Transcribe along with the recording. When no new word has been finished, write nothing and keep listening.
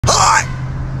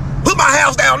my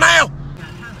house down now.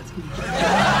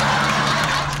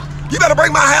 You better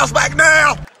bring my house back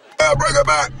now. Yeah, bring it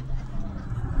back.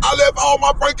 I left all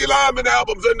my Frankie Lyman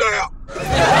albums in there.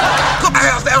 Put my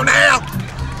house down now.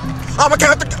 I'ma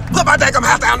count to put my damn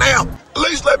house down now. At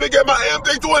least let me get my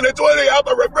MD 2020 out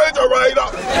the refrigerator.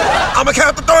 I'ma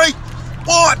count to 3.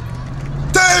 1,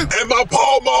 2, and my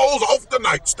Paul Malls off the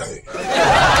nightstand.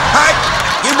 Hey,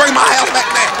 you bring my house back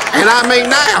now. And I mean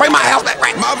now. Bring my house back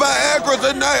right now. My Viagra's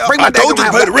in there. Bring my damn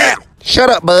house back now. Shut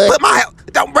up, bud. Put my house.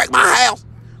 Don't break my house.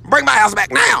 Bring my house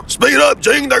back now. Speed up,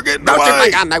 Gene. They're getting away. Don't you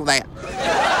think I know that?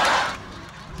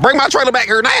 Bring my trailer back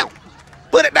here now.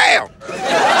 Put it down.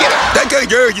 Get it. They can't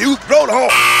hear you. Blow the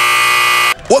horn.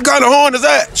 What kind of horn is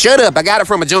that? Shut up. I got it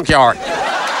from a junkyard.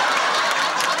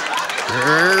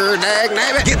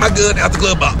 Dagnabbit. Get my gun out the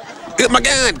glove box. Get my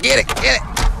gun. Get it. Get it.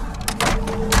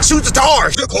 Shoot the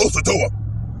tars. Get closer to him.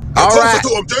 Get closer to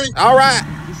him, Gene. All right.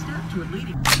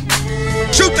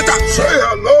 Shoot the tars. Say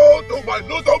hello to my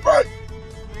little break.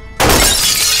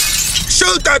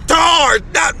 Shoot the tars,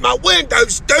 not my window,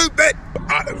 stupid.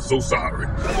 I am so sorry.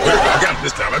 I got him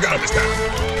this time. I got him this time.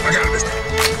 I got him this time.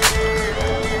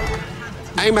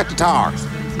 Aim at the tars.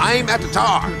 Aim at the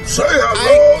tars. Say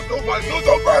hello to my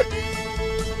little break.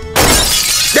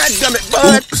 Dadgummit,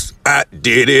 bud. Oops, I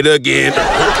did it again.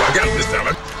 I got him this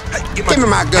time. Hey, give me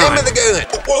my gun. Give me the gun.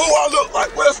 Well, who I look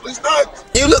like, Wesley Snipes?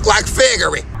 You look like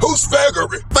Figgery. Who's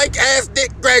Figgery? Fake ass Dick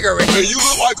Gregory. And you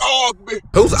look like Ogby.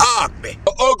 Who's Ogby?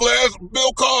 Ugly ass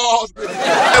Bill Cosby.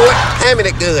 Hey, what? Hand me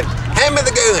the gun. Hand me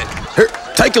the gun. Here,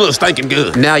 take your little stinking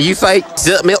gun. Now you think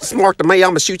something else smart to me, I'm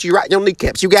gonna shoot you right in your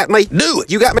kneecaps. You got me? Do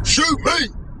it. You got me? Shoot me.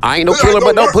 I ain't no killer,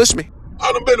 but don't push me.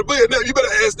 I done been to Vietnam. You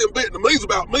better ask them Vietnamese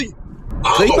about me.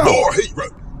 I'm a war hero.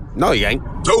 No, you ain't.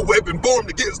 No weapon formed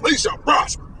against me shall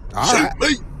prosper. Shoot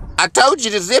me. I told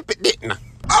you to zip it, didn't I?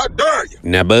 I dare you.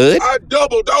 Now, bud. I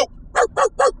double dope. I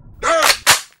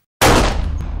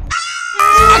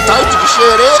told you to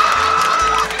shut up.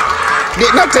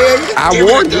 Didn't I tell you? I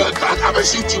warned you. I'm gonna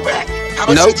shoot you back. I'm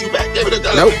gonna shoot you back. Give me the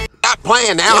gun. Nope. Stop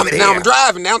playing now. Now I'm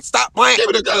driving. Now stop playing. Give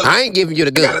me the gun. I ain't giving you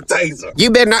the gun. I got a taser.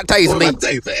 You better not tase me.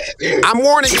 Taser. I'm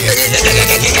warning you.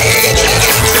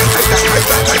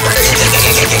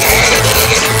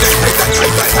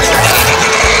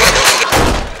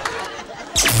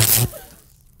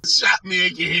 Shot me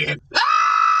again.